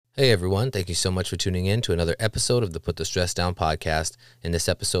Hey everyone, thank you so much for tuning in to another episode of the Put the Stress Down podcast. In this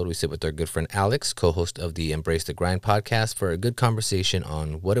episode, we sit with our good friend Alex, co-host of the Embrace the Grind podcast, for a good conversation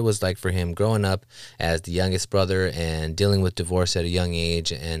on what it was like for him growing up as the youngest brother and dealing with divorce at a young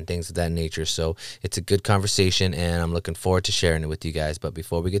age and things of that nature. So it's a good conversation and I'm looking forward to sharing it with you guys. But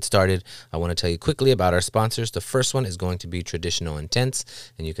before we get started, I want to tell you quickly about our sponsors. The first one is going to be Traditional Intense,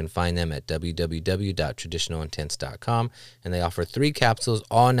 and you can find them at www.traditionalintense.com, and they offer 3 capsules,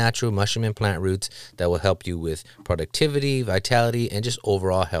 all natural mushroom and plant roots that will help you with productivity, vitality, and just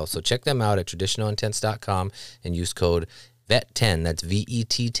overall health. So check them out at traditionalintense.com and use code VET10, that's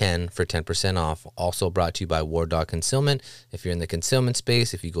VET10 for 10% off. Also brought to you by War Dog Concealment. If you're in the concealment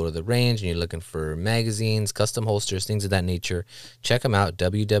space, if you go to the range and you're looking for magazines, custom holsters, things of that nature, check them out,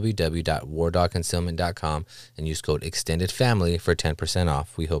 www.wardogconcealment.com, and use code EXTENDEDFAMILY for 10%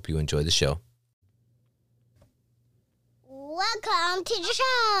 off. We hope you enjoy the show. Welcome to the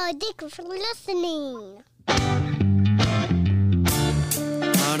show. Thank you for listening.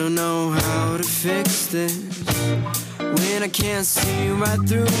 I don't know how to fix this when I can't see right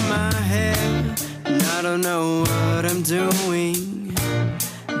through my head, and I don't know what I'm doing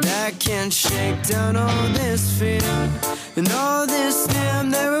that can't shake down all this fear and all this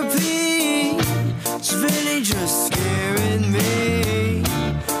damn therapy. It's really just scaring me,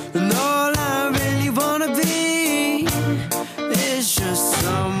 and all I really wanna be is just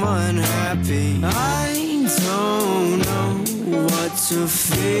someone happy. I don't know what to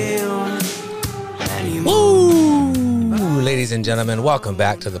feel anymore. Woo! Ladies and gentlemen, welcome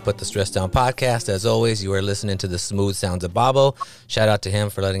back to the Put the Stress Down podcast. As always, you are listening to the smooth sounds of Bobo. Shout out to him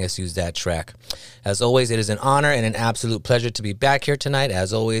for letting us use that track. As always, it is an honor and an absolute pleasure to be back here tonight.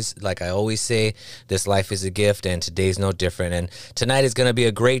 As always, like I always say, this life is a gift, and today's no different. And tonight is going to be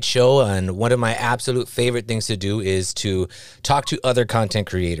a great show, and one of my absolute favorite things to do is to talk to other content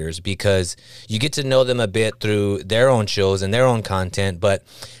creators, because you get to know them a bit through their own shows and their own content, but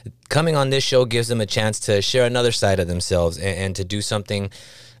coming on this show gives them a chance to share another side of themselves and to do something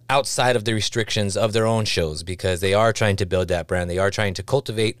outside of the restrictions of their own shows, because they are trying to build that brand. They are trying to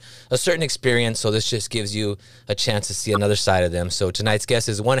cultivate a certain experience. So this just gives you a chance to see another side of them. So tonight's guest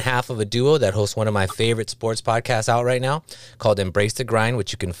is one half of a duo that hosts one of my favorite sports podcasts out right now called Embrace the Grind,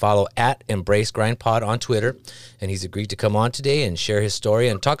 which you can follow at Embrace Grind Pod on Twitter. And he's agreed to come on today and share his story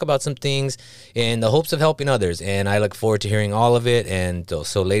and talk about some things in the hopes of helping others. And I look forward to hearing all of it. And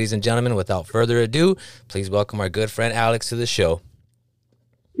so, ladies and gentlemen, without further ado, please welcome our good friend Alex to the show.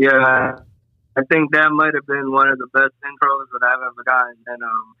 Yeah, I think that might have been one of the best intros that I've ever gotten. And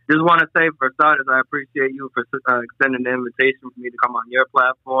just want to say, for starters, I appreciate you for extending the invitation for me to come on your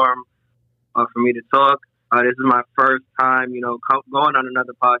platform, for me to talk. This is my first time, going on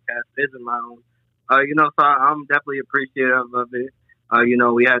another podcast. It isn't my own. So I'm definitely appreciative of it.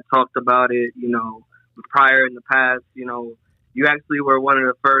 We had talked about it, prior in the past. You actually were one of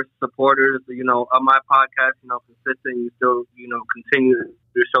the first supporters, of my podcast, consistent. You still, continue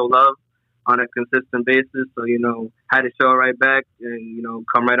to show love on a consistent basis. So, had to show right back and,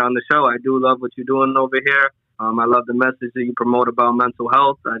 come right on the show. I do love what you're doing over here. I love the message that you promote about mental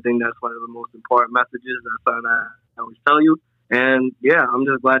health. I think that's one of the most important messages. That's something I always tell you. And, yeah, I'm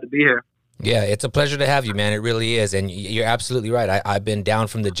just glad to be here. Yeah, it's a pleasure to have you, man. It really is. And you're absolutely right. I've been down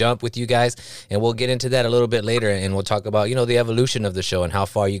from the jump with you guys, and we'll get into that a little bit later, and we'll talk about, the evolution of the show and how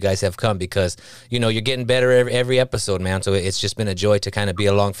far you guys have come, because, you're getting better every episode, man. So it's just been a joy to kind of be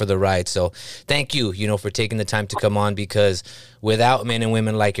along for the ride. So thank you, for taking the time to come on, because without men and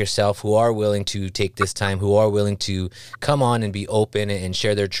women like yourself who are willing to take this time, who are willing to come on and be open and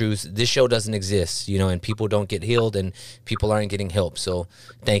share their truths, this show doesn't exist, and people don't get healed and people aren't getting help. So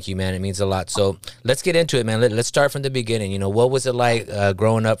thank you, man. It means a lot. So let's get into it, man. Let's start from the beginning. What was it like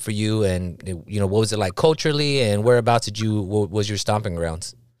growing up for you, and what was it like culturally, and whereabouts was your stomping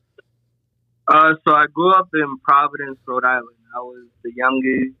grounds? So I grew up in Providence, Rhode Island. I was the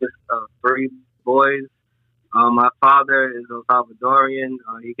youngest of 3 boys. My father is El Salvadorian.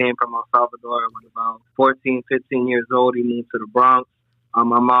 He came from El Salvador when about 14, 15 years old. He moved to the Bronx.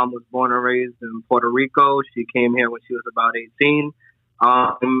 My mom was born and raised in Puerto Rico. She came here when she was about 18.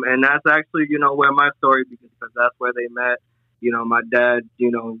 And that's actually, where my story begins, because that's where they met. My dad,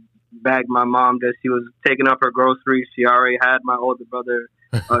 bagged my mom that she was taking up her groceries. She already had my older brother,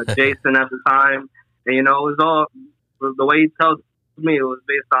 Jason, at the time. And, it was all, the way he tells me, it was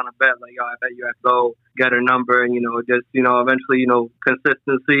based on a bet. Like, I bet you have to go get her number. And, eventually,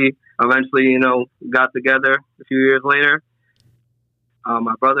 consistency, eventually, got together a few years later.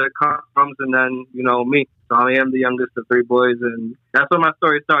 My brother comes, and then, me. So I am the youngest of 3 boys, and that's where my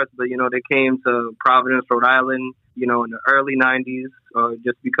story starts. But, they came to Providence, Rhode Island. in the early 90s,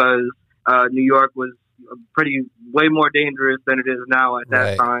 just because New York was way more dangerous than it is now at that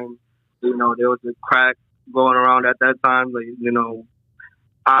Right. time. There was a crack going around at that time.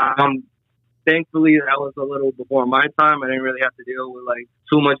 Thankfully, that was a little before my time. I didn't really have to deal with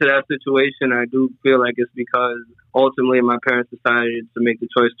too much of that situation. I do feel like it's because ultimately my parents decided to make the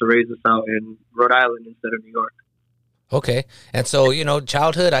choice to raise us out in Rhode Island instead of New York. Okay. And so,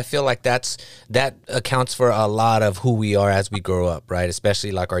 childhood, I feel like that accounts for a lot of who we are as we grow up, right?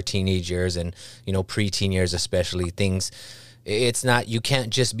 Especially like our teenage years and, preteen years, especially things. It's not, you can't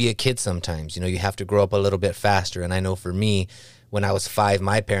just be a kid sometimes, you have to grow up a little bit faster. And I know for me, when I was 5,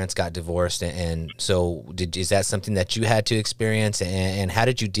 my parents got divorced. And so is that something that you had to experience? And how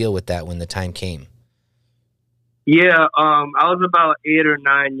did you deal with that when the time came? Yeah. I was about 8 or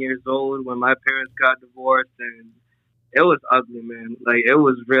 9 years old when my parents got divorced, and it was ugly, man. It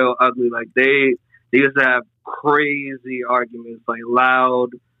was real ugly. They used to have crazy arguments, loud,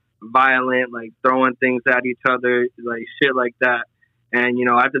 violent, throwing things at each other, shit like that. And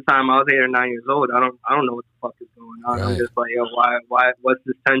at the time I was 8 or 9 years old. I don't know what the fuck is going on. Right. I'm just yo, why, what's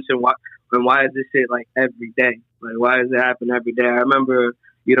this tension? Why is this shit every day? Why does it happen every day? I remember,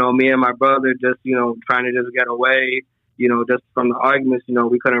 me and my brother just, trying to just get away, just from the arguments.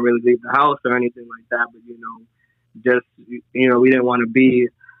 We couldn't really leave the house or anything like that, but just, we didn't want to be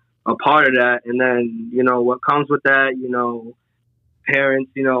a part of that. And then, what comes with that,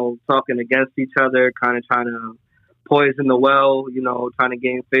 parents, talking against each other, kind of trying to poison the well, trying to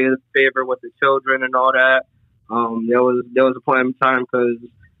gain favor with the children and all that. There was a point in time because,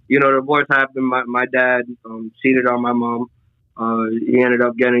 the divorce happened. My dad cheated on my mom. He ended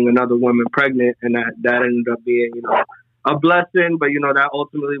up getting another woman pregnant, and that ended up being, a blessing. But, that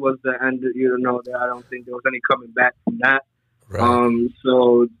ultimately was the end. That I don't think there was any coming back from that. Right.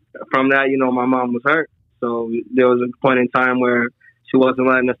 So from that, my mom was hurt. So there was a point in time where she wasn't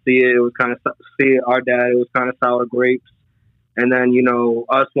letting us see it. It was kind of see our dad. It was kind of sour grapes. And then,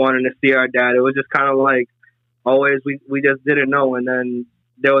 us wanting to see our dad, it was just kind of always, we just didn't know. And then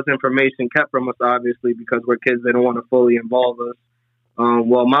there was information kept from us, obviously, because we're kids. They don't want to fully involve us.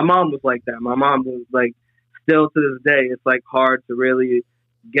 Well, my mom was like that. My mom was still to this day, it's hard to really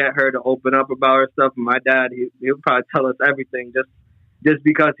get her to open up about her stuff. And my dad, he would probably tell us everything just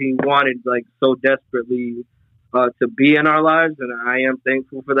because he wanted so desperately to be in our lives. And I am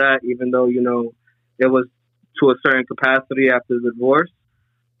thankful for that, even though, it was to a certain capacity after the divorce.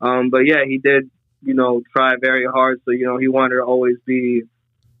 But yeah, he did, try very hard. So, he wanted to always be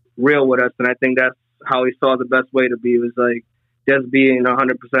real with us. And I think that's how he saw the best way to be, was just being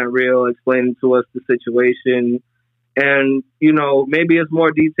 100% real, explaining to us the situation. And, maybe it's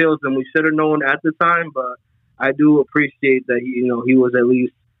more details than we should have known at the time, but I do appreciate that he was at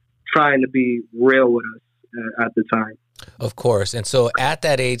least trying to be real with us at the time. Of course. And so at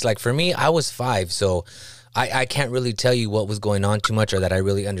that age, for me, I was 5, so I can't really tell you what was going on too much or that I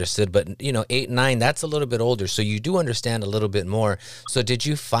really understood. But, 8, 9, that's a little bit older, so you do understand a little bit more. So did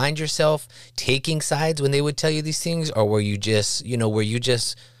you find yourself taking sides when they would tell you these things, or were you just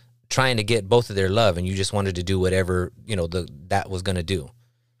trying to get both of their love and you just wanted to do whatever, that was going to do?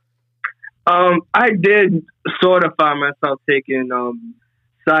 I did sort of find myself taking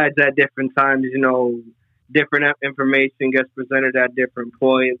sides at different times. Different information gets presented at different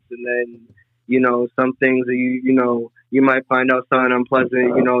points, and then some things that you might find out something unpleasant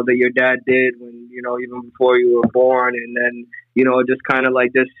that your dad did when even before you were born, and then just kind of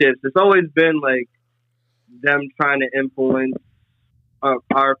this shifts. It's always been them trying to influence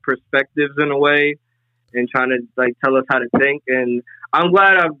our perspectives in a way, and trying to tell us how to think. And I'm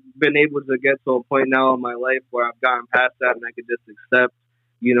glad I've been able to get to a point now in my life where I've gotten past that and I could just accept,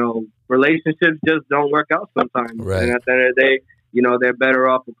 relationships just don't work out sometimes. Right. And at the end of the day, they're better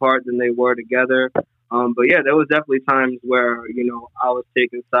off apart than they were together. But yeah, there was definitely times where, I was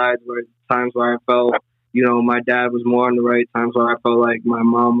taking sides, times where I felt, my dad was more on the right, times where I felt like my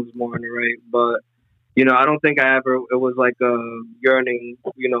mom was more on the right. But, I don't think it was a yearning,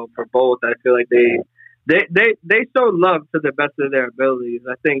 for both. I feel like they showed love to the best of their abilities.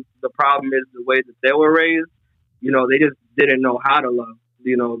 I think the problem is the way that they were raised. They just didn't know how to love,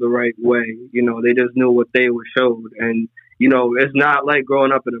 the right way. They just knew what they were showed. And, it's not like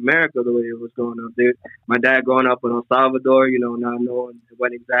growing up in America the way it was growing up. My dad growing up in El Salvador, not knowing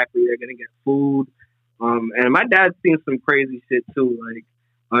when exactly they're going to get food. And my dad's seen some crazy shit too.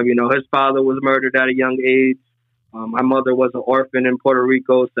 His father was murdered at a young age. My mother was an orphan in Puerto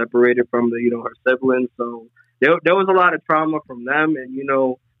Rico, separated from her siblings. So there was a lot of trauma from them. And,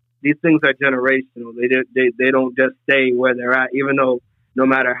 these things are generational. They don't just stay where they're at, even though no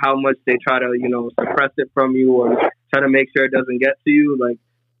matter how much they try to, suppress it from you or try to make sure it doesn't get to you, like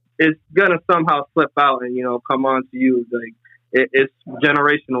it's gonna somehow slip out and come on to you. Like it's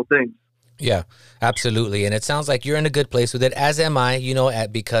generational things. Yeah, absolutely. And it sounds like you're in a good place with it, as am I,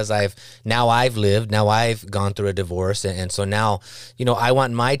 because I've gone through a divorce. And so now, I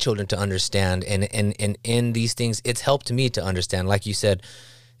want my children to understand. And in these things, it's helped me to understand. Like you said,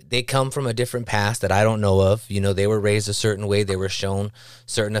 they come from a different past that I don't know of. They were raised a certain way. They were shown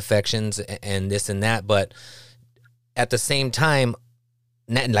certain affections and this and that. But at the same time,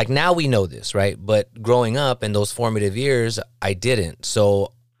 like now we know this, right? But growing up in those formative years, I didn't.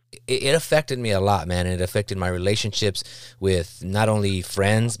 So it affected me a lot, man. And it affected my relationships with not only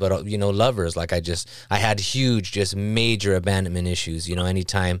friends, but, lovers. Like I had huge, just major abandonment issues.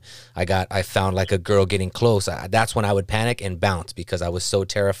 Anytime I found like a girl getting close, that's when I would panic and bounce because I was so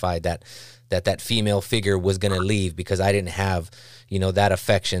terrified that female figure was going to leave because I didn't have, that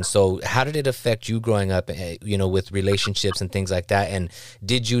affection. So how did it affect you growing up, with relationships and things like that? And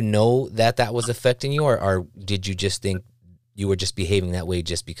did you know that was affecting you or did you just think you were just behaving that way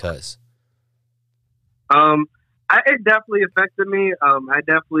just because? It definitely affected me. I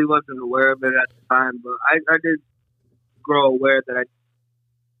definitely wasn't aware of it at the time, but I did grow aware that I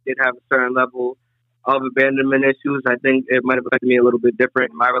did have a certain level of abandonment issues. I think it might have affected me a little bit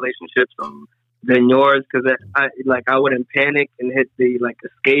different in my relationships than yours because I wouldn't panic and hit the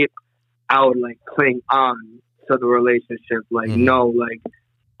escape. I would cling on to the relationship,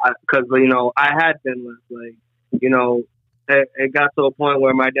 because I had been left, It got to a point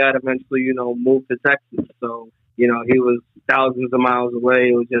where my dad eventually, moved to Texas. So, he was thousands of miles away.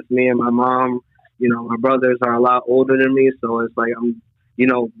 It was just me and my mom. My brothers are a lot older than me. So it's like I'm,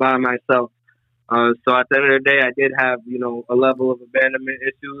 by myself. So at the end of the day, I did have, a level of abandonment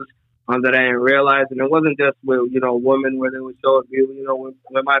issues that I didn't realize. And it wasn't just with, women where they would show up,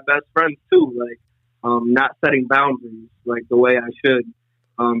 with my best friends too. Not setting boundaries the way I should.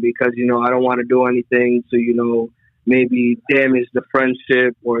 Because, I don't want to do anything to, maybe damage the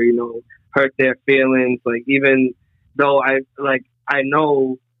friendship or, hurt their feelings. Even though I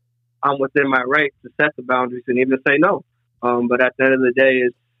know I'm within my right to set the boundaries and even say no. But at the end of the day,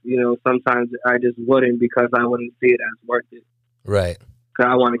 it's, sometimes I just wouldn't because I wouldn't see it as worth it. Right.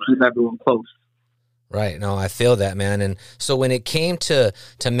 Because I want to keep everyone close. Right. No, I feel that, man. And so when it came to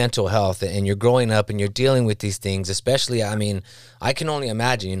mental health and you're growing up and you're dealing with these things, especially, I can only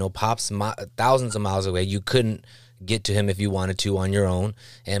imagine, Pop's thousands of miles away. You couldn't get to him if you wanted to on your own,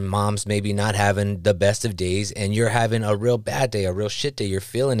 and mom's maybe not having the best of days and you're having a real bad day, a real shit day. You're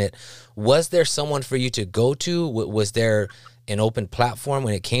feeling it. Was there someone for you to go to? Was there an open platform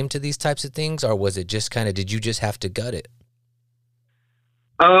when it came to these types of things, or was it just did you just have to gut it?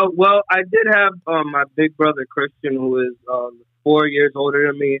 Well, I did have my big brother Christian, who is 4 years older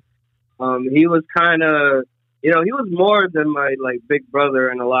than me. He was kind of, he was more than my big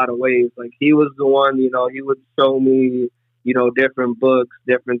brother in a lot of ways. He was the one, he would show me, different books,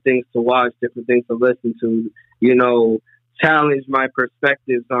 different things to watch, different things to listen to, challenge my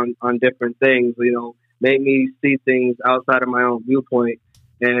perspectives on different things, make me see things outside of my own viewpoint.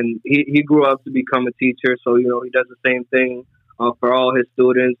 And he grew up to become a teacher, so he does the same thing for all his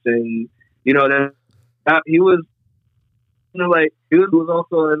students. And then he was he was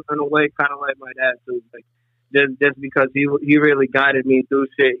also in a way kind of like my dad too. Just because he really guided me through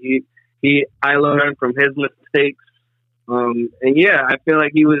shit. I learned from his mistakes. And yeah, I feel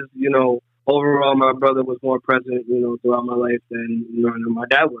like he was, overall my brother was more present, throughout my life than my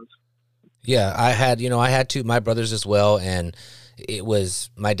dad was. Yeah, I had two my brothers as well, and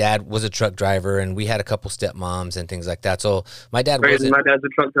my dad was a truck driver, and we had a couple stepmoms and things like that. So my dad's a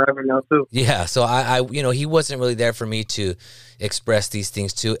truck driver now too. Yeah, so I he wasn't really there for me to express these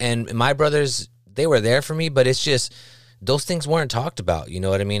things to, and my brothers, they were there for me, but it's just those things weren't talked about. You know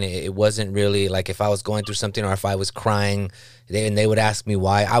what I mean? It wasn't really if I was going through something or if I was crying, they would ask me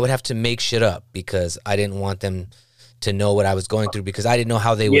why. I would have to make shit up because I didn't want them to know what I was going through because I didn't know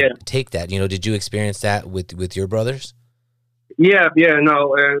how they would take that. Did you experience that with your brothers? Yeah,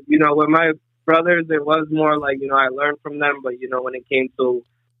 no. With my brothers, it was more I learned from them, but when it came to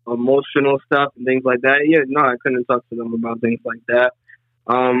emotional stuff and things like that, I couldn't talk to them about things like that.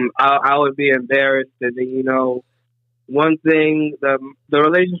 I would be embarrassed, and one thing, the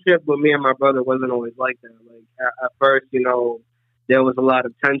relationship with me and my brother wasn't always like that. At first, there was a lot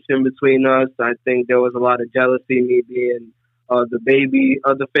of tension between us. I think there was a lot of jealousy, me being the baby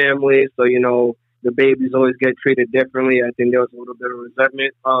of the family. So, the babies always get treated differently. I think there was a little bit of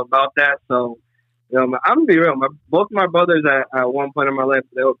resentment about that. So You know, I'm gonna be real. Both my brothers at one point in my life,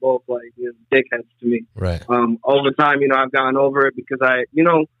 they were both like, you know, dickheads to me. Right. Over time, you know, I've gotten over it because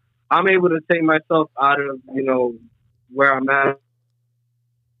I'm able to take myself out of, you know, where I'm at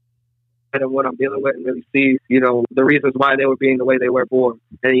and what I'm dealing with and really see, you know, the reasons why they were being the way they were born.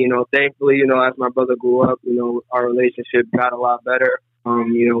 And, you know, thankfully, you know, as my brother grew up, you know, our relationship got a lot better.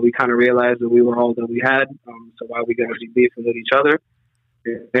 You know, we kind of realized that we were all that we had. So why are we going to be beefing with each other?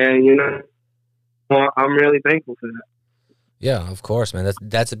 And, you know, I'm really thankful for that. Yeah, of course, man.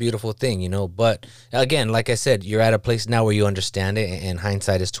 That's a beautiful thing, you know. But again, like I said, you're at a place now where you understand it, and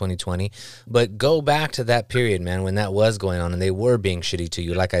hindsight is 20/20. But go back to that period, man, when that was going on, and they were being shitty to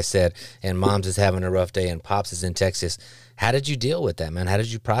you, like I said. And mom's is having a rough day, and pops is in Texas. How did you deal with that, man? How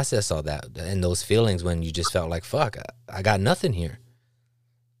did you process all that and those feelings when you just felt like, fuck, I got nothing here?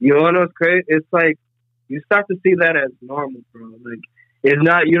 You know what's crazy? It's like you start to see that as normal, bro. Like, it's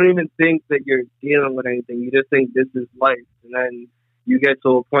not, you don't even think that you're dealing with anything. You just think this is life. And then you get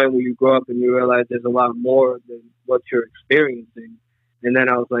to a point where you grow up and you realize there's a lot more than what you're experiencing. And then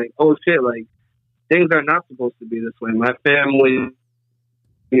I was like, oh shit, like, things are not supposed to be this way. My family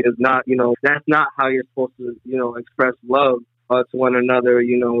is not, you know, that's not how you're supposed to, you know, express love to one another.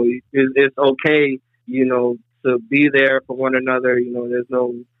 You know, it's okay, you know, to be there for one another. You know, there's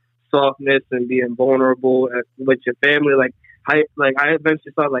no softness and being vulnerable with your family. Like, I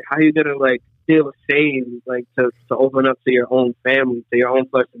eventually thought, like, how you gonna, like, feel ashamed, like, to open up to your own family, to your own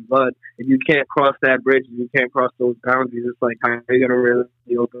flesh and blood, if you can't cross that bridge, if you can't cross those boundaries? It's like, how are you gonna really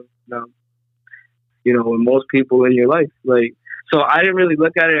open up, you know, with most people in your life? Like, so I didn't really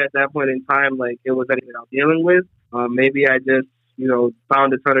look at it at that point in time like it was anything I was dealing with. Maybe I just, you know,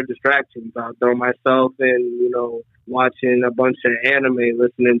 found a ton of distractions. I'll throw myself in, you know, watching a bunch of anime,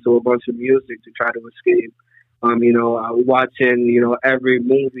 listening to a bunch of music to try to escape. You know, watching, you know, every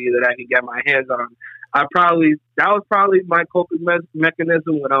movie that I could get my hands on. That was probably my coping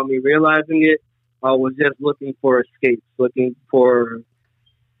mechanism without me realizing it. I was just looking for escapes, looking to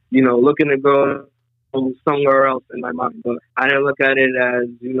go somewhere else in my mind. But I didn't look at it as,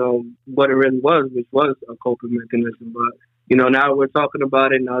 you know, what it really was, which was a coping mechanism. But, you know, now we're talking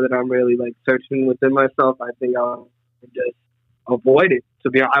about it, now that I'm really, like, searching within myself, I think I'll just avoid it.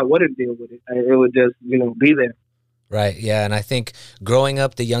 I wouldn't deal with it. It would just, you know, be there. Right, yeah, and I think growing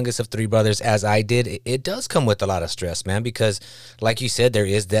up the youngest of three brothers, as I did, it does come with a lot of stress, man, because like you said, there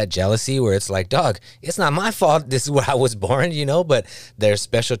is that jealousy where it's like, dog, it's not my fault, this is where I was born, you know, but there's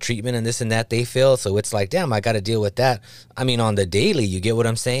special treatment and this and that they feel, so it's like, damn, I got to deal with that. I mean, on the daily, you get what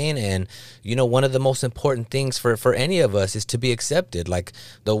I'm saying? And, you know, one of the most important things for any of us is to be accepted. Like,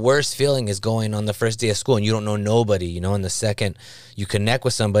 the worst feeling is going on the first day of school and you don't know nobody, you know, and the second you connect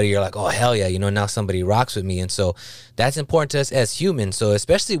with somebody, you're like, oh, hell yeah, you know, now somebody rocks with me. And so that's important to us as humans. So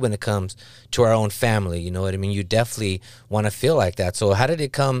especially when it comes to our own family, you know what I mean? You definitely want to feel like that. So how did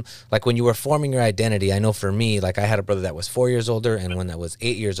it come, like, when you were forming your identity? I know for me, like, I had a brother that was 4 years older and one that was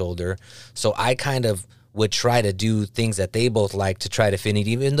 8 years older. So I kind of would try to do things that they both like to try to fit in.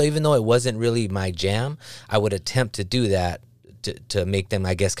 Even though it wasn't really my jam, I would attempt to do that to make them,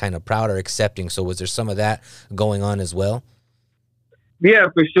 I guess, kind of proud or accepting. So was there some of that going on as well? Yeah,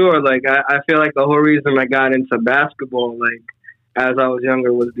 for sure. Like, I feel like the whole reason I got into basketball, like, as I was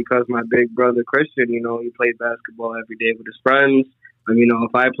younger, was because my big brother, Christian, you know, he played basketball every day with his friends. You know,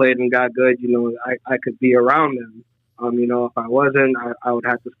 if I played and got good, you know, I could be around them. You know, if I wasn't, I would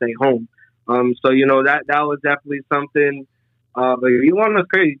have to stay home. So, you know, that was definitely something. But you want to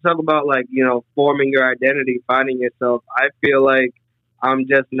crazy, talk about, like, you know, forming your identity, finding yourself. I feel like I'm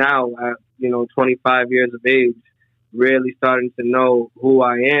just now at, you know, 25 years of age, really starting to know who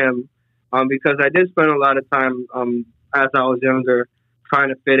I am, because I did spend a lot of time as I was younger trying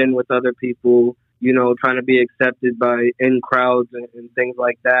to fit in with other people, you know, trying to be accepted in crowds and things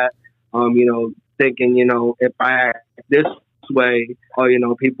like that, you know, thinking, you know, if I act this way, or, you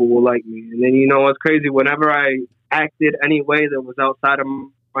know, people will like me. And then, you know, what's crazy, whenever I acted any way that was outside of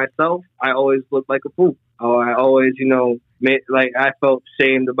myself, I always looked like a fool. I always, you know, like, I felt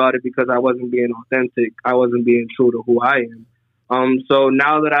shamed about it because I wasn't being authentic. I wasn't being true to who I am. So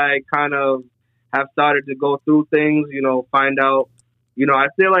now that I kind of have started to go through things, you know, find out, you know, I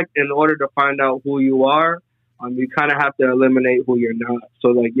feel like in order to find out who you are, you kind of have to eliminate who you're not. So,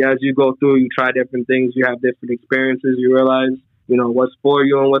 like, yeah, as you go through, you try different things, you have different experiences, you realize, you know, what's for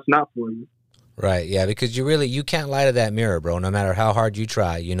you and what's not for you. Right, yeah, because you can't lie to that mirror, bro, no matter how hard you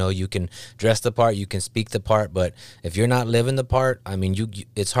try. You know, you can dress the part, you can speak the part, but if you're not living the part, I mean,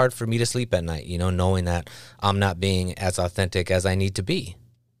 it's hard for me to sleep at night, you know, knowing that I'm not being as authentic as I need to be.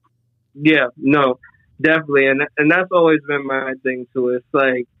 Yeah, no, definitely, and that's always been my thing, too. It's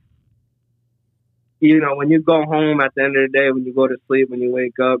like, when you go home at the end of the day, when you go to sleep, when you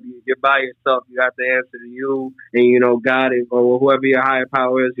wake up, you're by yourself. You have to answer to you and, God or whoever your higher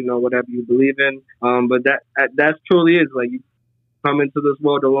power is, whatever you believe in. But that truly is like you come into this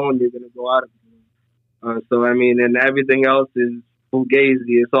world alone, you're going to go out of it alone. So, I mean, and everything else is fugazi.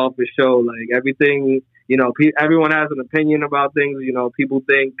 It's all for show. Like everything, everyone has an opinion about things. People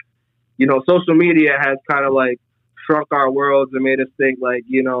think, social media has kind of like shrunk our worlds and made us think like,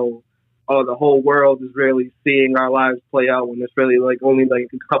 oh, the whole world is really seeing our lives play out when it's really like only like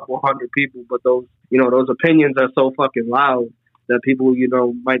a couple hundred people. But those opinions are so fucking loud that people,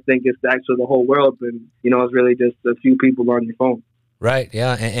 might think it's actually the whole world, but it's really just a few people on your phone. Right.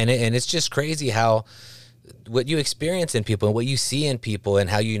 Yeah. And it's just crazy how what you experience in people and what you see in people and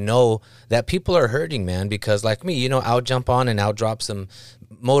how you know that people are hurting, man, because like me, I'll jump on and I'll drop some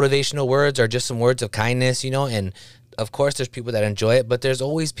motivational words or just some words of kindness, and of course there's people that enjoy it, but there's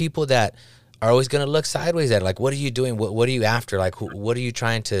always people that are always going to look sideways at it. Like, what are you doing? What are you after? Like, what are you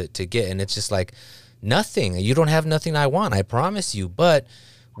trying to get? And it's just like, nothing. You don't have nothing I want, I promise you. But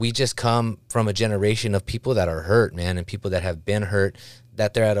we just come from a generation of people that are hurt, man, and people that have been hurt,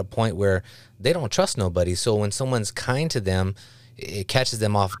 that they're at a point where they don't trust nobody. So when someone's kind to them, it catches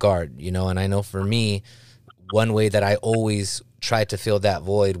them off guard, and I know for me, one way that I always tried to fill that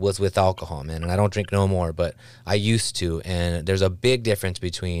void was with alcohol, man. And I don't drink no more, but I used to. And there's a big difference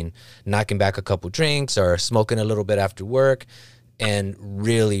between knocking back a couple drinks or smoking a little bit after work and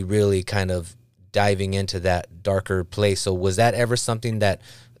really, really kind of diving into that darker place. So was that ever something that,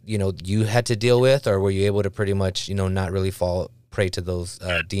 you had to deal with, or were you able to pretty much, not really fall prey to those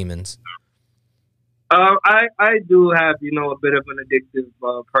demons? I do have, a bit of an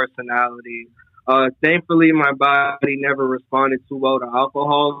addictive personality. Thankfully, my body never responded too well to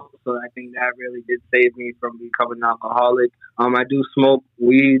alcohol, so I think that really did save me from becoming an alcoholic. I do smoke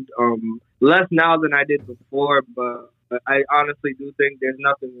weed, less now than I did before, but I honestly do think there's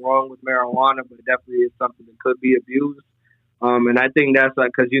nothing wrong with marijuana, but it definitely is something that could be abused. And I think that's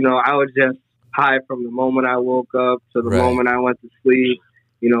like, because, I was just high from the moment I woke up to the moment I went to sleep,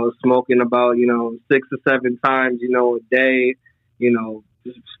 smoking about, 6 or 7 times, a day,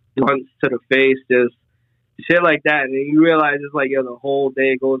 just blunts to the face, just shit like that. And then you realize it's like, the whole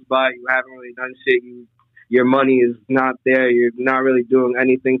day goes by, you haven't really done shit, your money is not there, you're not really doing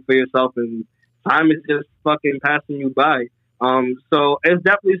anything for yourself, and time is just fucking passing you by. So it's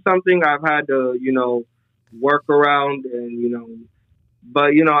definitely something I've had to, work around, and,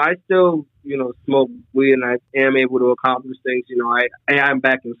 but, I still, smoke weed, and I am able to accomplish things. I'm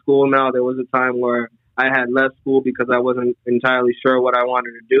back in school now. There was a time where I had less school because I wasn't entirely sure what I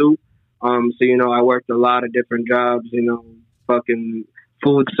wanted to do. So, I worked a lot of different jobs, fucking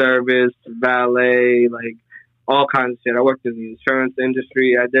food service, valet, like all kinds of shit. I worked in the insurance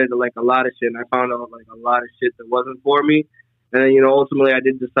industry. I did like a lot of shit, and I found out like a lot of shit that wasn't for me. And then, ultimately I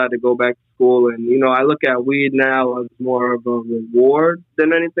did decide to go back to school. And, I look at weed now as more of a reward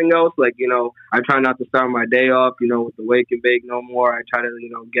than anything else. Like, I try not to start my day off, with the wake and bake no more. I try to,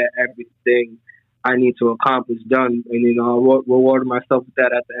 get everything I need to accomplish done. And, I reward myself with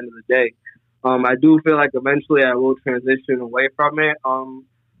that at the end of the day. I do feel like eventually I will transition away from it.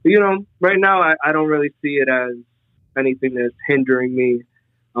 But, right now I don't really see it as anything that's hindering me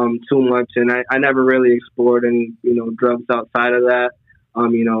too much, and I never really explored any drugs outside of that.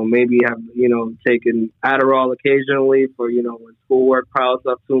 Maybe have taken Adderall occasionally for when schoolwork piles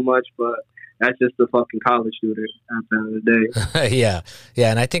up too much, but that's just a fucking college student at the end of the day. Yeah,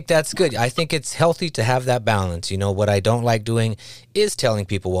 and I think that's good. I think it's healthy to have that balance. What I don't like doing is telling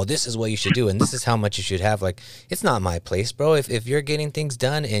people, well, this is what you should do and this is how much you should have. Like, it's not my place, bro. If you're getting things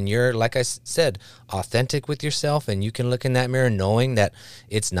done and you're, like I said, authentic with yourself, and you can look in that mirror knowing that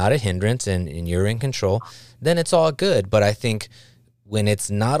it's not a hindrance and you're in control, then it's all good. But I think when it's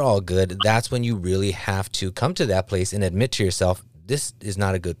not all good, that's when you really have to come to that place and admit to yourself, this is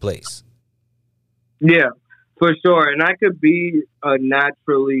not a good place. Yeah, for sure. And I could be a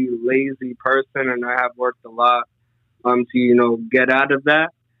naturally lazy person, and I have worked a lot to, get out of that.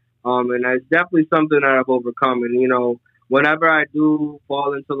 And it's definitely something that I've overcome. And, whenever I do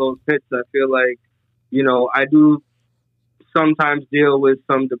fall into those pits, I feel like, I do sometimes deal with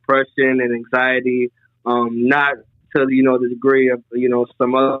some depression and anxiety, not to, the degree of,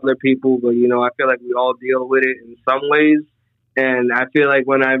 some other people, but, I feel like we all deal with it in some ways. And I feel like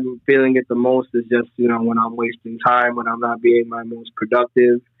when I'm feeling it the most is just, when I'm wasting time, when I'm not being my most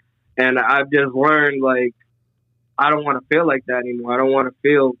productive. And I've just learned, like, I don't want to feel like that anymore. I don't want to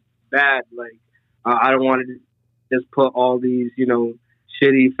feel bad. Like, I don't want to just put all these,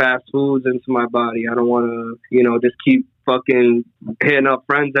 shitty fast foods into my body. I don't want to, just keep fucking hitting up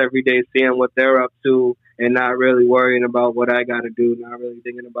friends every day, seeing what they're up to, and not really worrying about what I got to do, not really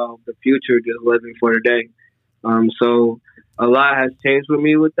thinking about the future, just living for the day. So a lot has changed with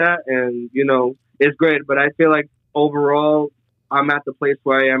me with that, and it's great. But I feel like overall, I'm at the place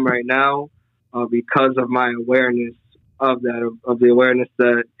where I am right now because of my awareness of that, of the awareness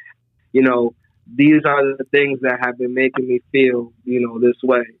that these are the things that have been making me feel this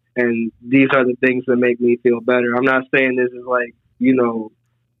way, and these are the things that make me feel better. I'm not saying this is like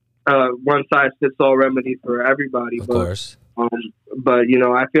one size fits all remedy for everybody, Of but course. but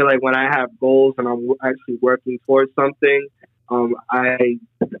I feel like when I have goals and I'm actually working towards something, I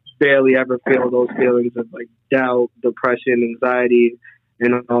barely ever feel those feelings of like doubt, depression, anxiety,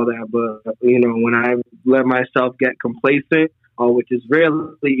 and all that. But when I let myself get complacent, which is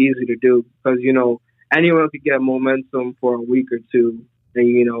really easy to do, because anyone could get momentum for a week or two,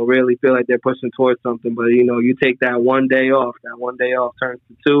 and really feel like they're pushing towards something. But you take that one day off. That one day off turns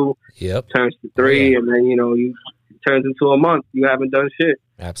to 2, Yep. turns to 3, Yeah. and then it turns into a month. You haven't done shit.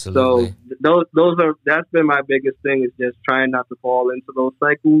 Absolutely. So that's been my biggest thing, is just trying not to fall into those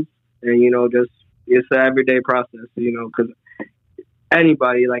cycles, and just it's an everyday process. Because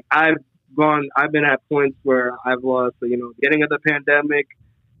anybody, like I've been at points where I've lost. Beginning of the pandemic,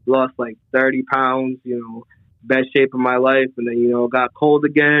 lost like 30 pounds. Best shape of my life, and then got cold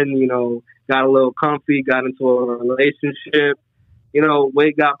again. Got a little comfy, got into a relationship.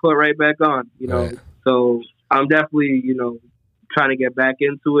 Weight got put right back on. Right. So I'm definitely trying to get back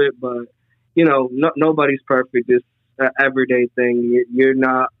into it, but nobody's perfect. It's an everyday thing. You're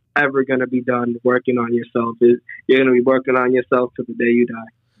not ever going to be done working on yourself. You're going to be working on yourself to the day you die.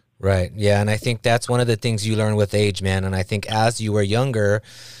 Right. Yeah. And I think that's one of the things you learn with age, man. And I think as you were younger,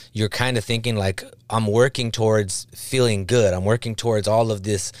 you're kind of thinking like, I'm working towards feeling good. I'm working towards all of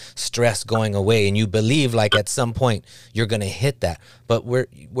this stress going away. And you believe like at some point you're going to hit that, but we're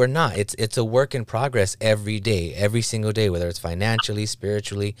not. It's a work in progress every day, every single day, whether it's financially,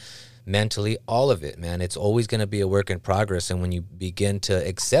 spiritually, mentally, all of it, man. It's always going to be a work in progress. And when you begin to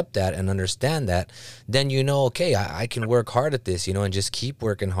accept that and understand that, then okay, I can work hard at this, and just keep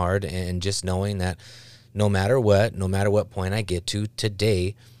working hard, and just knowing that no matter what point I get to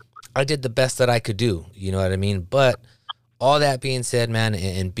today, I did the best that I could do. You know what I mean? But all that being said, man,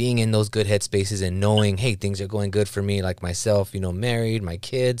 and being in those good headspaces and knowing, hey, things are going good for me, like myself, married, my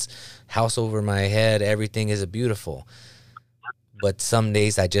kids, house over my head, everything is beautiful. But some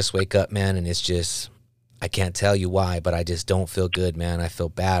days I just wake up, man, and it's just, I can't tell you why, but I just don't feel good, man. I feel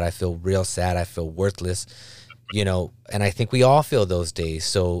bad. I feel real sad. I feel worthless, and I think we all feel those days.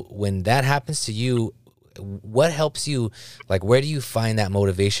 So when that happens to you, what helps you? Like, where do you find that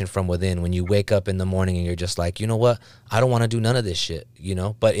motivation from within when you wake up in the morning and you're just like, you know what? I don't want to do none of this shit,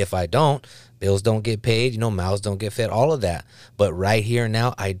 but if I don't, bills don't get paid, mouths don't get fed, all of that. But right here and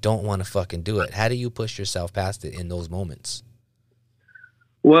now, I don't want to fucking do it. How do you push yourself past it in those moments?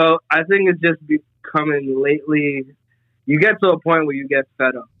 Well, I think it's just becoming lately, you get to a point where you get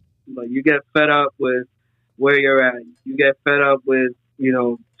fed up. Like, you get fed up with where you're at. You get fed up with,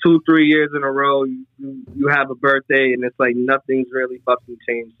 2-3 years in a row, you have a birthday, and it's like nothing's really fucking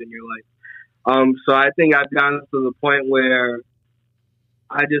changed in your life. So I think I've gotten to the point where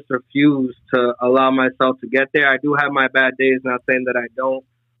I just refuse to allow myself to get there. I do have my bad days, not saying that I don't.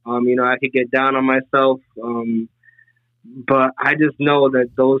 I could get down on myself. But I just know that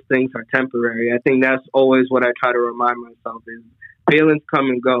those things are temporary. I think that's always what I try to remind myself is feelings come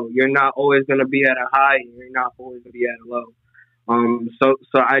and go. You're not always going to be at a high, and you're not always going to be at a low. So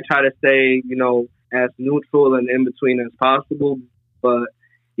I try to stay, as neutral and in between as possible. But,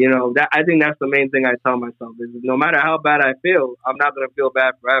 that I think that's the main thing I tell myself is no matter how bad I feel, I'm not going to feel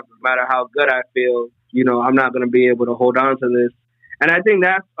bad forever. No matter how good I feel, I'm not going to be able to hold on to this. And I think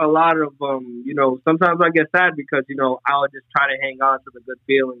that's a lot of, sometimes I get sad because, I'll just try to hang on to the good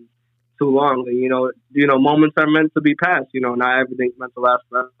feelings too long. And, moments are meant to be passed. Not everything's meant to last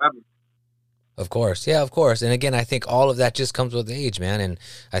forever. Of course. Yeah, of course. And again, I think all of that just comes with age, man. And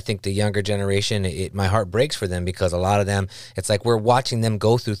I think the younger generation, my heart breaks for them because a lot of them, it's like we're watching them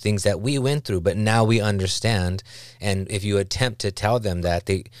go through things that we went through, but now we understand. And if you attempt to tell them that,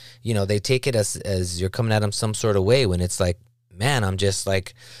 they take it as you're coming at them some sort of way when it's like, man,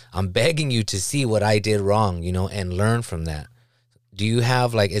 I'm begging you to see what I did wrong, and learn from that. Do you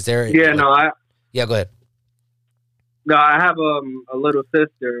have is there? Yeah, yeah, go ahead. No, I have a little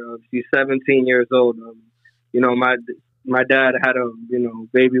sister. She's 17 years old. My dad had a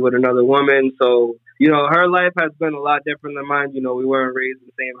baby with another woman, so her life has been a lot different than mine. We weren't raised in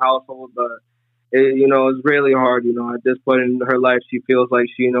the same household, but it's really hard. At this point in her life, she feels like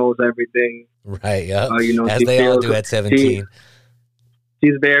she knows everything. Right. Yeah. As she they all feels do at 17.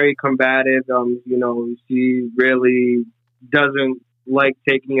 She's very combative. She really doesn't like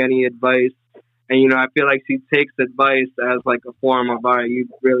taking any advice. And, I feel like she takes advice as like a form of, all right, you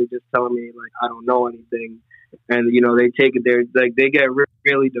really just telling me like I don't know anything. And, they take it there. Like they get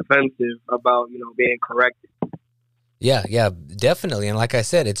really defensive about, being corrected. Yeah, definitely. And like I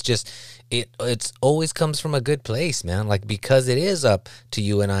said, it's always comes from a good place, man. Like, because it is up to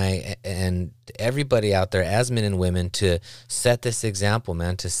you and I and everybody out there as men and women to set this example,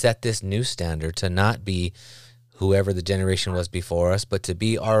 man, to set this new standard, to not be whoever the generation was before us, but to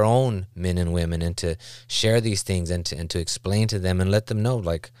be our own men and women and to share these things and to explain to them and let them know,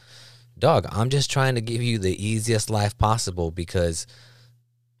 like, dog, I'm just trying to give you the easiest life possible because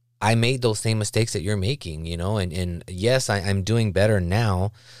I made those same mistakes that you're making, and yes, I'm doing better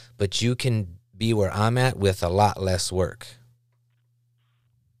now, but you can be where I'm at with a lot less work.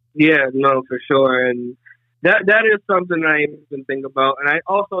 Yeah, no, for sure. And that is something I even think about. And I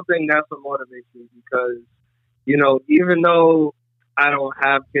also think that's what motivates me because, even though I don't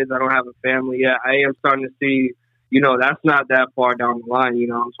have kids, I don't have a family yet, I am starting to see, that's not that far down the line.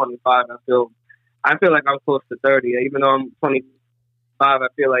 I'm 25. I feel like I'm close to 30. Even though I'm 25, I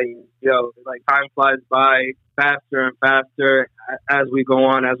feel like, like time flies by faster and faster as we go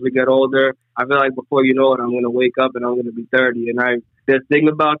on, as we get older. I feel like before you know it, I'm going to wake up and I'm going to be 30. And I just think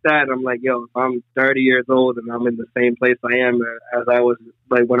about that. And I'm like, if I'm 30 years old and I'm in the same place I am as I was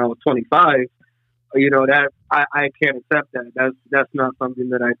like when I was 25, that I can't accept that. That's not something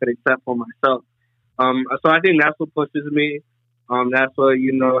that I could accept for myself. So I think that's what pushes me. That's what,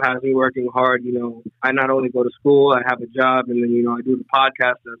 has me working hard. I not only go to school, I have a job, and then, I do the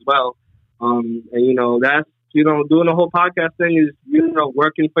podcast as well. And, that's, doing the whole podcast thing is,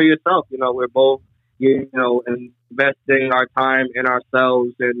 working for yourself. We're both, investing our time in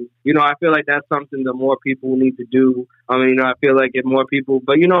ourselves. And, I feel like that's something that more people need to do. I feel like if more people,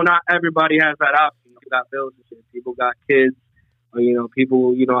 but, not everybody has that option. People got bills and shit. People got kids.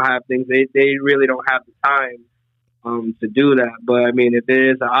 People, have things. They really don't have the time to do that. But if it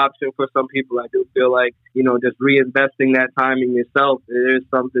is an option for some people, I do feel like, just reinvesting that time in yourself, it is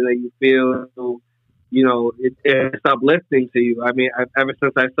something that you feel, it's uplifting to you. Ever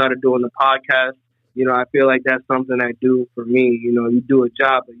since I started doing the podcast, I feel like that's something I do for me. You do a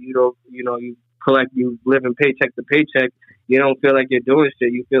job, but you don't, you live in paycheck to paycheck. You don't feel like you're doing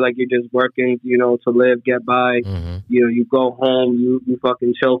shit. You feel like you're just working, to live, get by. Mm-hmm. You go home, you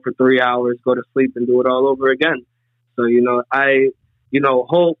fucking chill for 3 hours, go to sleep and do it all over again. So, I,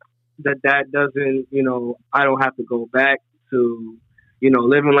 hope that doesn't, I don't have to go back to,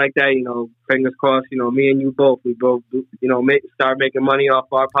 living like that, fingers crossed, me and you both, we both, start making money off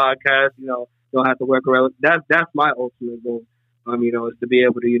our podcast, don't have to work around. That's my ultimate goal, is to be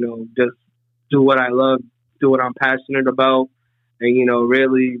able to, just do what I love, do what I'm passionate about, and,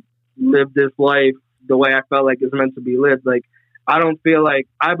 really live this life the way I felt like it's meant to be lived. Like, I don't feel like,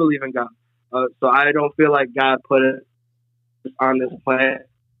 I believe in God. So I don't feel like God put us on this planet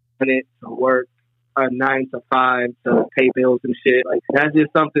to work a 9 to 5 to pay bills and shit. Like, that's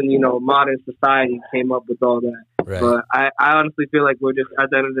just something, modern society came up with all that. Right. But I honestly feel like we're just, at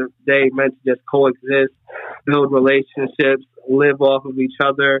the end of the day, meant to just coexist, build relationships, live off of each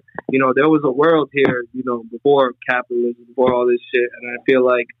other. There was a world here, before capitalism, before all this shit. And I feel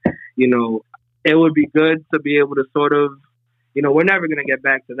like, it would be good to be able to sort of, we're never going to get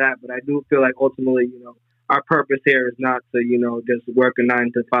back to that, but I do feel like ultimately, our purpose here is not to, just work a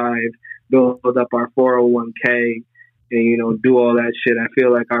 9 to 5, build up our 401k and, do all that shit. I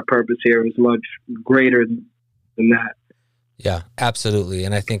feel like our purpose here is much greater than that. Yeah, absolutely.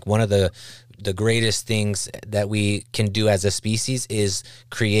 And I think one of the greatest things that we can do as a species is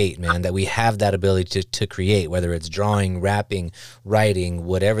create, man, that we have that ability to create, whether it's drawing, rapping, writing,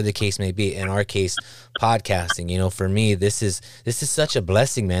 whatever the case may be. In our case, podcasting, for me, this is such a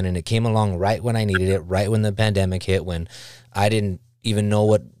blessing, man. And it came along right when I needed it, right when the pandemic hit, when I didn't even know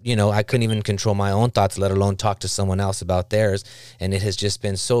what, I couldn't even control my own thoughts, let alone talk to someone else about theirs. And it has just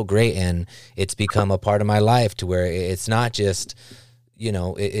been so great. And it's become a part of my life to where it's not just,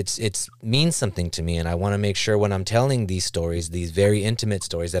 it's means something to me. And I want to make sure when I'm telling these stories, these very intimate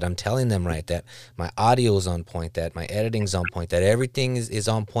stories, that I'm telling them right, that my audio is on point, that my editing's on point, that everything is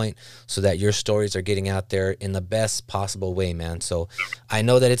on point so that your stories are getting out there in the best possible way, man. So I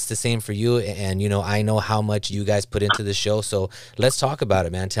know that it's the same for you. And, I know how much you guys put into the show. So let's talk about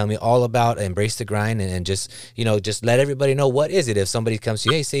it, man. Tell me all about Embrace the Grind and just, just let everybody know, what is it? If somebody comes to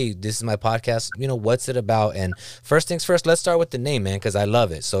you, hey, say, this is my podcast, what's it about? And first things first, let's start with the name, man, because because I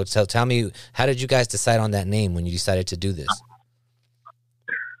love it. So tell me, how did you guys decide on that name when you decided to do this?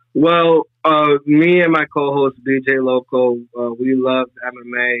 Well, me and my co-host BJ Loco, we love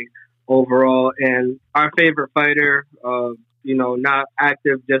MMA overall, and our favorite fighter, not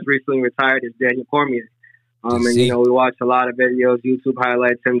active, just recently retired, is Daniel Cormier. And we watch a lot of videos, YouTube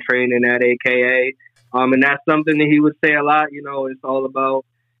highlights him training at AKA, and that's something that he would say a lot. It's all about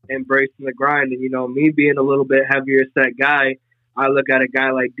embracing the grind, and me being a little bit heavier set guy, I look at a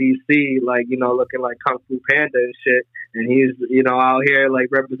guy like DC, like, looking like Kung Fu Panda and shit. And he's, out here like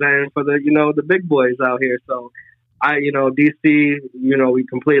representing for the, the big boys out here. So DC, we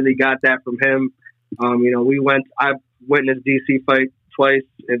completely got that from him. I witnessed DC fight twice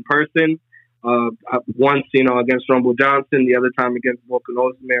in person. Once, against Rumble Johnson, the other time against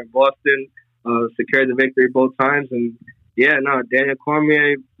Volkanovski in Boston, secured the victory both times. And Daniel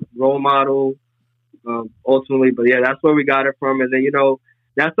Cormier, role model, ultimately, but that's where we got it from. And then,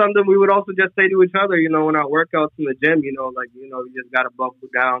 that's something we would also just say to each other, in our workouts in the gym, you just got to buckle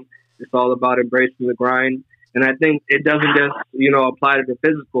down. It's all about embracing the grind. And I think it doesn't just, apply to the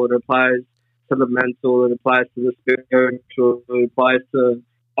physical. It applies to the mental. It applies to the spiritual. It applies to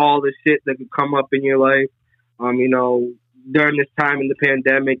all the shit that could come up in your life. During this time in the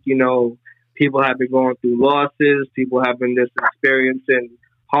pandemic, people have been going through losses. People have been just experiencing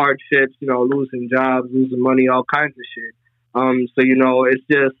hardships, losing jobs, losing money, all kinds of shit. So, it's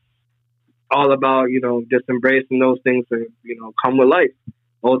just all about, just embracing those things that, come with life,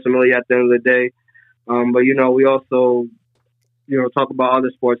 ultimately, at the end of the day. But, we also, talk about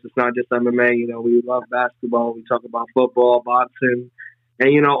other sports. It's not just MMA. We love basketball. We talk about football, boxing.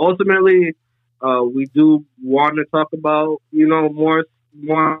 And, ultimately, we do want to talk about, more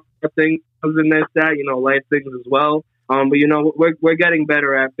things than that, life things as well. But, we're getting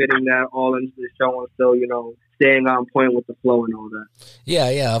better at fitting that all into the show and still, staying on point with the flow and all that.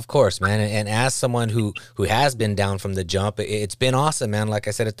 Yeah, of course, man. And as someone who has been down from the jump, it's been awesome, man. Like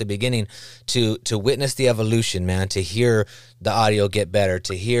I said at the beginning, to witness the evolution, man, to hear the audio get better,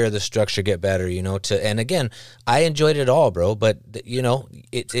 to hear the structure get better, and again, I enjoyed it all, bro. But,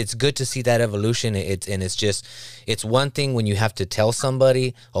 it's good to see that evolution. It's one thing when you have to tell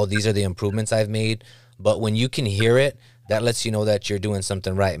somebody, oh, these are the improvements I've made. But when you can hear it, that lets you know that you're doing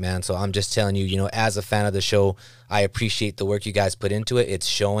something right, man. So I'm just telling you, as a fan of the show, I appreciate the work you guys put into it. It's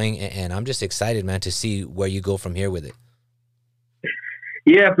showing, and I'm just excited, man, to see where you go from here with it.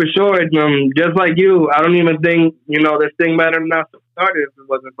 Yeah, for sure. Just like you, I don't even think, this thing might have not started if it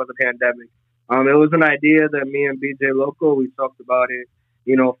wasn't for the pandemic. It was an idea that me and BJ Loco, we talked about it,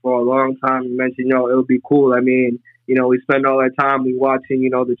 for a long time. You mentioned, it would be cool. I mean, we spend all our time, we watching,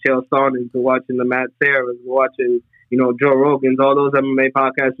 the Chael Sonnens, we're watching the Matt Serras, we're watching, Joe Rogan's, all those MMA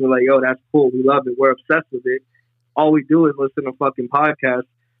podcasts. We're like, yo, that's cool. We love it. We're obsessed with it. All we do is listen to fucking podcasts.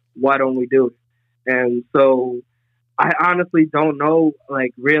 Why don't we do it? And so I honestly don't know,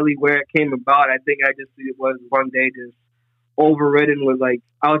 like, really where it came about. I think it was one day just overridden with, like,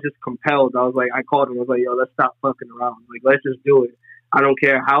 I was just compelled. I was like, I called him. I was like, yo, let's stop fucking around. Like, let's just do it. I don't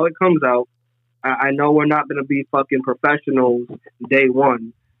care how it comes out. I know we're not going to be fucking professionals day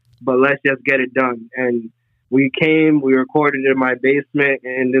one, but let's just get it done. And we recorded in my basement,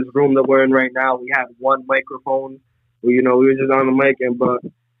 in this room that we're in right now. We had one microphone. We were just on the mic, but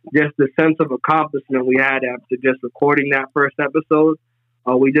just the sense of accomplishment we had after just recording that first episode,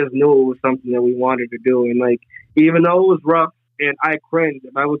 we just knew it was something that we wanted to do. And, like, even though it was rough and I cringed,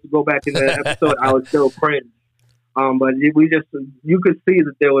 if I was to go back in the episode, I would still cringe. But you could see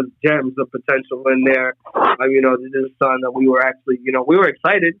that there was gems of potential in there. This is something that we were actually, we were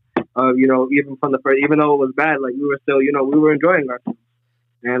excited. Even from the first, even though it was bad, like, we were still, we were enjoying ourselves.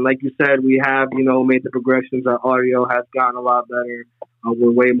 And like you said, we have, made the progressions. Our audio has gotten a lot better.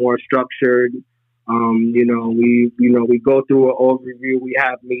 We're way more structured. We go through an overview. We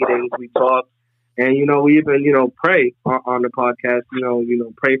have meetings. We talk, and we even pray on the podcast.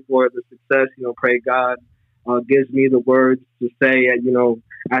 Pray for the success. Pray God gives me the words to say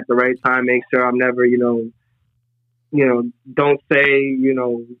at the right time. Make sure I'm never don't say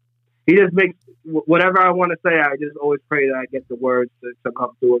He just makes whatever I want to say. I just always pray that I get the words to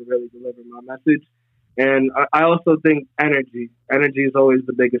come through and really deliver my message. And I also think energy is always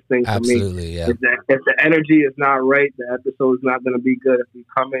the biggest thing for me. Absolutely, yeah. If the energy is not right, the episode is not going to be good. If we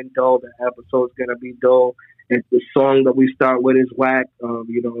come in dull, the episode is going to be dull. If the song that we start with is whack,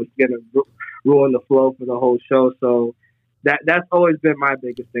 it's going to ruin the flow for the whole show. So that's always been my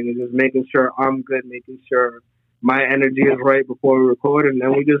biggest thing, is just making sure I'm good, making sure my energy is right before we record, and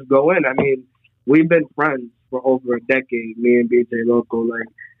then we just go in. I mean, we've been friends for over a decade, me and BJ Loco. Like,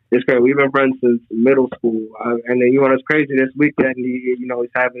 It's great. We've been friends since middle school, and then you know what's crazy? This weekend, he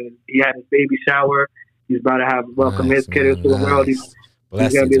had his baby shower. He's about to welcome his kid into the world. He's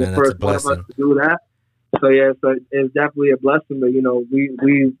gonna be the first one of us to do that. So yeah, so it's definitely a blessing. But you know,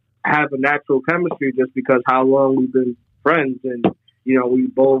 we have a natural chemistry just because how long we've been friends, and you know, we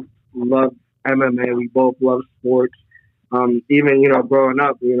both love MMA. We both love sports. Even you know, growing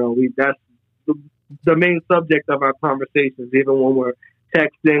up, you know, that's the main subject of our conversations. Even when we're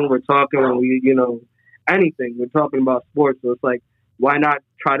texting, we're talking, when we, you know, anything, we're talking about sports. So it's like, why not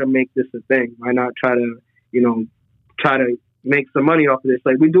try to make this a thing? Why not try to make some money off of this?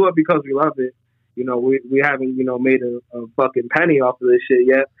 Like, we do it because we love it. You know, we haven't, you know, made a fucking penny off of this shit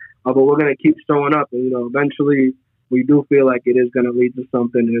yet. But we're going to keep showing up. And, you know, eventually we do feel like it is going to lead to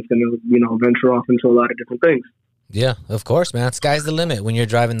something, and it's going to, you know, venture off into a lot of different things. Yeah, of course, man. Sky's the limit when you're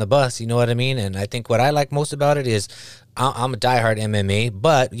driving the bus. You know what I mean? And I think what I like most about it is I'm a diehard MMA,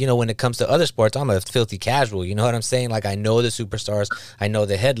 but, you know, when it comes to other sports, I'm a filthy casual. You know what I'm saying? Like, I know the superstars. I know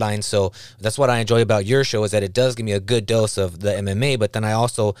the headlines. So that's what I enjoy about your show, is that it does give me a good dose of the MMA, but then I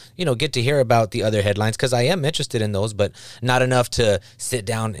also, you know, get to hear about the other headlines because I am interested in those, but not enough to sit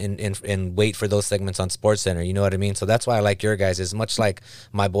down and wait for those segments on SportsCenter. You know what I mean? So that's why I like your guys. Is much like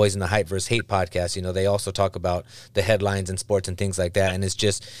my boys in the Hype vs. Hate podcast. You know, they also talk about the headlines and sports and things like that. And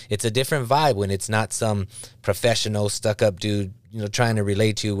it's a different vibe when it's not some professional stuck-up dude, you know, trying to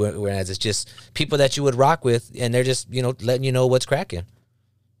relate to you, whereas it's just people that you would rock with, and they're just, you know, letting you know what's cracking.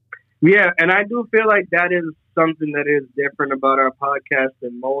 Yeah, and I do feel like that is something that is different about our podcast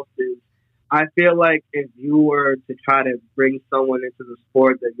than most. Is I feel like if you were to try to bring someone into the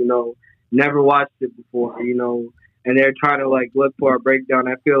sport that, you know, never watched it before, you know, and they're trying to like look for a breakdown,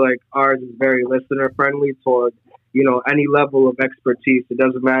 I feel like ours is very listener friendly toward, you know, any level of expertise. It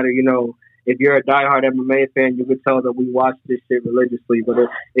doesn't matter, you know, if you're a diehard MMA fan, you could tell that we watch this shit religiously. But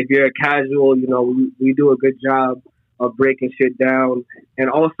if you're a casual, you know, we do a good job of breaking shit down. And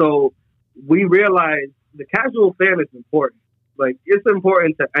also, we realize the casual fan is important. Like, it's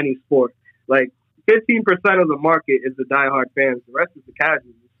important to any sport. Like, 15% of the market is the diehard fans. The rest is the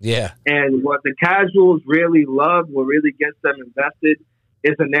casuals. Yeah. And what the casuals really love, what really gets them invested,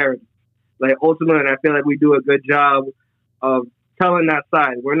 is a narrative. Like, ultimately, and I feel like we do a good job of telling that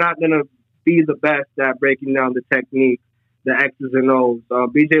side. We're not going to be the best at breaking down the technique, the X's and O's.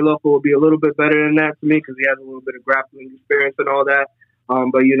 BJ Loco will be a little bit better than that to me because he has a little bit of grappling experience and all that.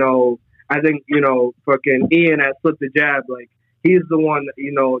 But, you know, I think, you know, fucking Ian at Flip the Jab, like, he's the one,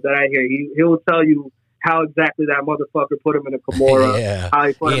 you know, that I hear. He'll tell you how exactly that motherfucker put him in a Kimura. Yeah. How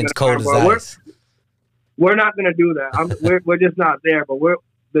he put Ian's him in a cold as ice. We're not going to do that. We're just not there. But we're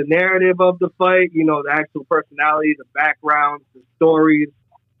the narrative of the fight, you know, the actual personality, the backgrounds, the stories,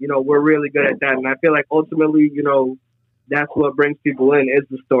 you know, we're really good at that. And I feel like ultimately, you know, that's what brings people in is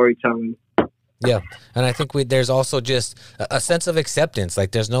the storytelling. Yeah, and I think there's also just a sense of acceptance.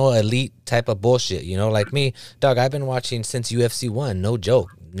 Like, there's no elite type of bullshit, you know? Like me, dog, I've been watching since UFC 1, no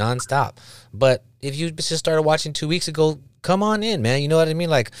joke, nonstop. But if you just started watching 2 weeks ago, come on in, man. You know what I mean?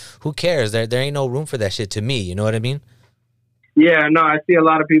 Like, who cares? There ain't no room for that shit to me. You know what I mean? Yeah, no, I see a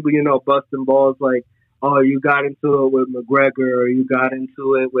lot of people, you know, busting balls like, oh, you got into it with McGregor or you got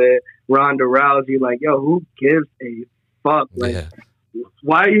into it with Ronda Rousey. Like, yo, who gives a fuck? Like,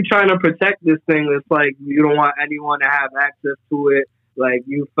 why are you trying to protect this thing? It's like you don't want anyone to have access to it. Like,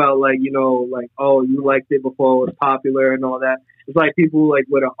 you felt like, you know, like, oh, you liked it before it was popular and all that. It's like people like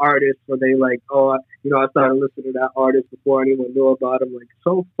with an artist where they like, oh, you know, I started listening to that artist before anyone knew about him. Like,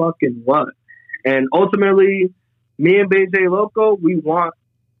 so fucking what? And ultimately, me and BJ Loco,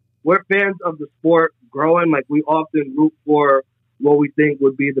 we're fans of the sport growing. Like, we often root for what we think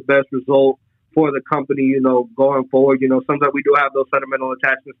would be the best result for the company, you know, going forward. You know, sometimes we do have those sentimental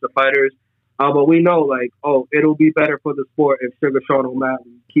attachments to fighters. But we know, like, oh, it'll be better for the sport if Sugar Sean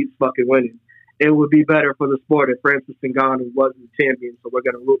O'Malley keeps fucking winning. It would be better for the sport if Francis Ngannou wasn't champion, so we're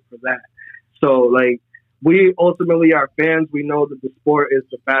going to root for that. So, like, we ultimately are fans. We know that the sport is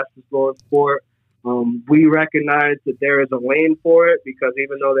the fastest growing sport. We recognize that there is a lane for it because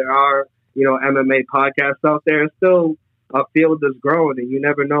even though there are, you know, MMA podcasts out there, it's still a field that's growing, and you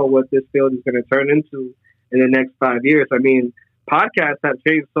never know what this field is going to turn into in the next 5 years. I mean, podcasts have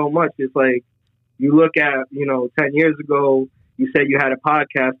changed so much. It's like, you look at, you know, 10 years ago, you said you had a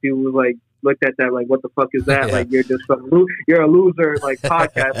podcast, people was like, looked at that like, what the fuck is that? Yeah. Like, you're just you're a loser, like,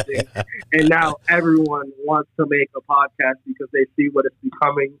 podcasting. And now everyone wants to make a podcast because they see what it's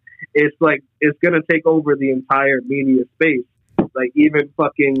becoming. It's like, it's going to take over the entire media space. Like, even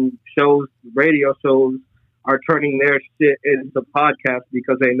fucking shows, radio shows are turning their shit into podcasts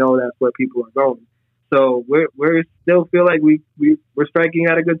because they know that's where people are going. So we're still feel like we're striking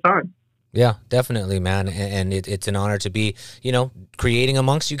at a good time. Yeah, definitely, man. And it's an honor to be, creating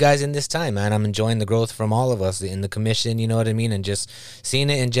amongst you guys in this time, man. I'm enjoying the growth from all of us in the commission, you know what I mean? And just seeing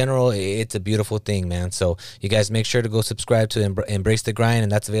it in general, it's a beautiful thing, man. So you guys make sure to go subscribe to Embrace the Grind,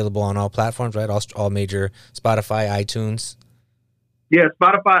 and that's available on all platforms, right? All major Spotify, iTunes. Yeah,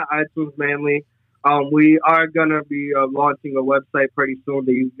 Spotify, iTunes mainly. We are going to be launching a website pretty soon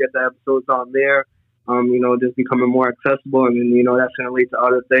that you can get the episodes on there, just becoming more accessible. And then, that's going to lead to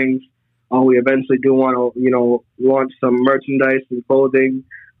other things. We eventually do want to, launch some merchandise and clothing.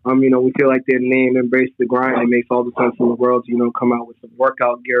 We feel like their name, Embrace the Grind, it makes all the sense in the world to, come out with some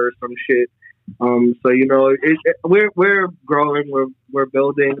workout gear or some shit. We're growing, we're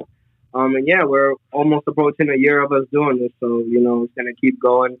building. And yeah, we're almost approaching a year of us doing this. So, it's going to keep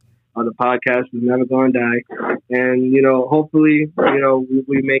going. The podcast is never going to die. And, hopefully,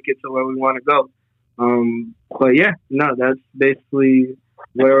 we make it to where we want to go. But yeah, no, that's basically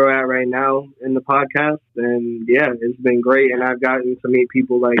where we're at right now in the podcast. And yeah, it's been great. And I've gotten to meet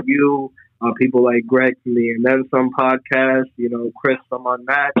people like you, people like Greg from the And Then Some podcast, Chris from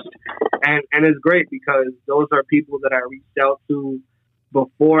Unmatched. And it's great because those are people that I reached out to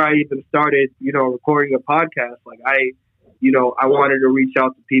before I even started, recording a podcast. Like I wanted to reach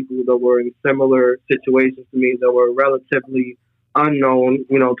out to people that were in similar situations to me, that were relatively unknown,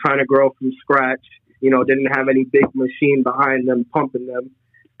 trying to grow from scratch, didn't have any big machine behind them, pumping them.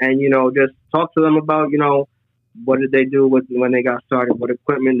 And, just talk to them about, what did they do when they got started, what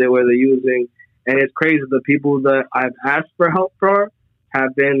equipment they were using. And it's crazy. The people that I've asked for help for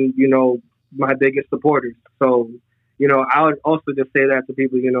have been, my biggest supporters. So, I would also just say that to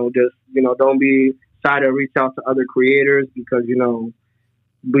people, don't be shy to reach out to other creators because,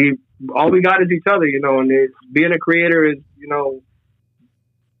 all we got is each other, and being a creator is,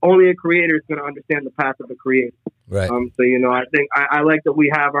 only a creator is going to understand the path of a creator. Right. I think I like that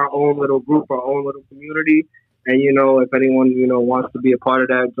we have our own little group, our own little community. And, if anyone, wants to be a part of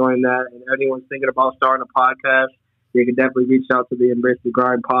that, join that. And anyone's thinking about starting a podcast, they can definitely reach out to the Embrace the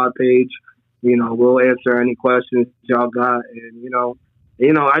Grind pod page. We'll answer any questions y'all got. And,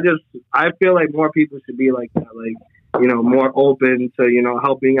 I feel like more people should be like that, like, more open to,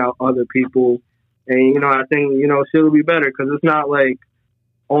 helping out other people. And, I think, shit will be better because it's not like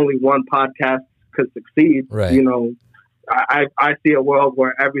only one podcast could succeed. Right. I see a world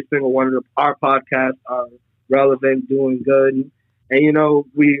where every single one of our podcasts are relevant, doing good. And,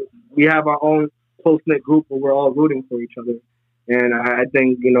 we have our own close-knit group where we're all rooting for each other. And I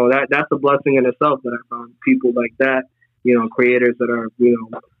think, that's a blessing in itself that I found people like that, creators that are,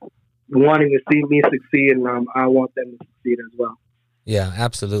 wanting to see me succeed, and I want them to succeed as well. Yeah,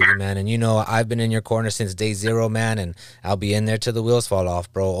 absolutely, man. And I've been in your corner since day zero, man, and I'll be in there till the wheels fall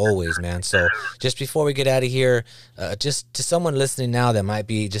off, bro, always, man. So just before we get out of here, just to someone listening now that might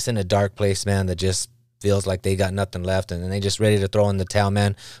be just in a dark place, man, that just feels like they got nothing left and they just ready to throw in the towel,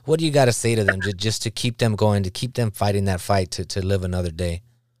 man, what do you got to say to them just to keep them going, to keep them fighting that fight to live another day?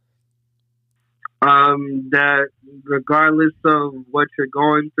 That regardless of what you're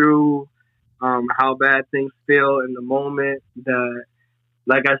going through, how bad things feel in the moment, that,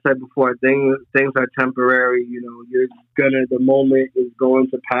 like I said before, things are temporary. The moment is going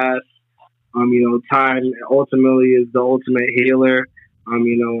to pass. Time ultimately is the ultimate healer.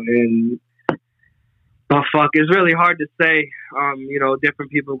 But fuck, it's really hard to say.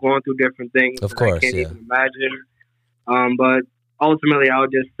 Different people going through different things. Of course, I can't even imagine. But ultimately, I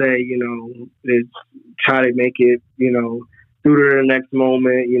would just say, is try to make it, through to the next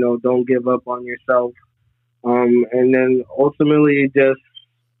moment. Don't give up on yourself. And then ultimately just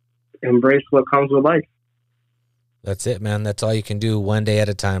embrace what comes with life. That's it, man. That's all you can do, one day at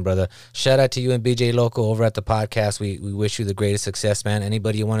a time, brother. Shout out to you and BJ Loco over at the podcast. We wish you the greatest success, man.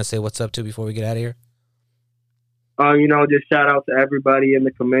 Anybody you want to say what's up to before we get out of here? Just shout out to everybody in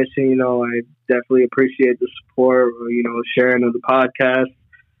the commission. I definitely appreciate the support, sharing of the podcast.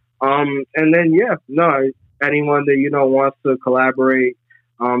 And then, anyone that, wants to collaborate,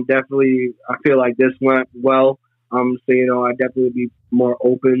 definitely, I feel like this went well. I definitely be more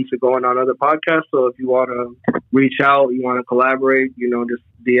open to going on other podcasts. So if you want to reach out, you want to collaborate, just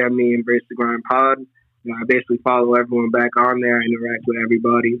DM me, Embrace the Grind Pod. I basically follow everyone back on there. I interact with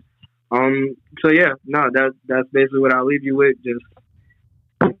everybody. That's basically what I'll leave you with. Just,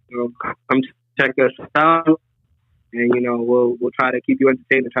 come check us out. And, we'll try to keep you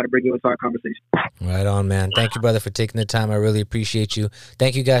entertained and try to bring you into our conversation. Right on, man. Thank you, brother, for taking the time. I really appreciate you.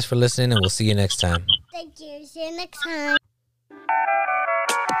 Thank you guys for listening, and we'll see you next time. Thank you. See you next time.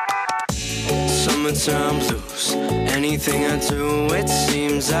 summertime blues. Anything I do, it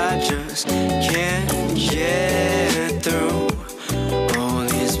seems I just can't get through all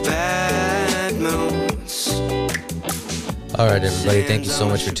these bad moods. All right, everybody, thank you so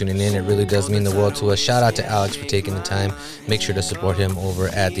much for tuning in. It really does mean the world to us. Shout out to Alex for taking the time. Make sure to support him over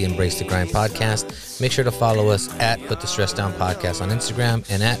at the Embrace the Grind podcast. Make sure to follow us at Put the Stress Down Podcast on Instagram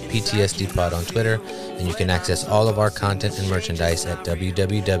and at PTSD Pod on Twitter. And you can access all of our content and merchandise at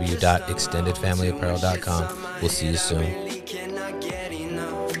www.extendedfamilyapparel.com. We'll see you soon.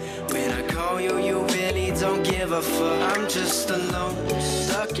 When I call you, you really don't give a fuck. I'm just alone,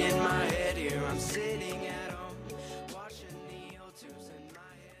 stuck in my